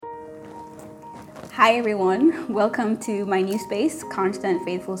Hi everyone, welcome to my new space, Constant,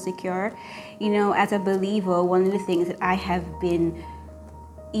 Faithful, Secure. As a believer, one of the things that I have been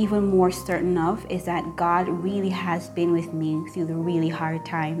even more certain of is that God really has been with me through the really hard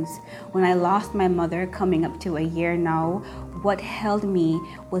times. When I lost my mother, coming up to a year now, what held me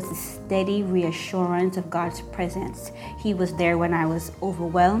was the steady reassurance of God's presence. He was there when I was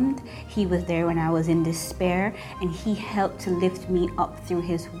overwhelmed, He was there when I was in despair, and He helped to lift me up through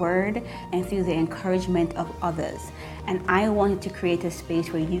His word and through the encouragement of others. And I wanted to create a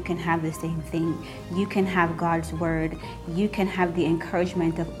space where you can have the same thing. You can have God's word. You can have the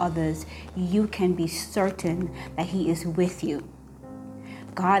encouragement of others. You can be certain that He is with you.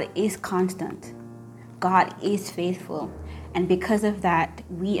 God is constant. God is faithful. And because of that,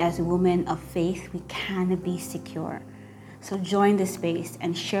 we as women of faith, we can be secure. So join the space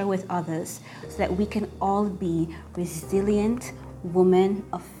and share with others so that we can all be resilient women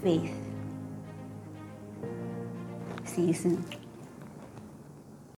of faith. See you soon.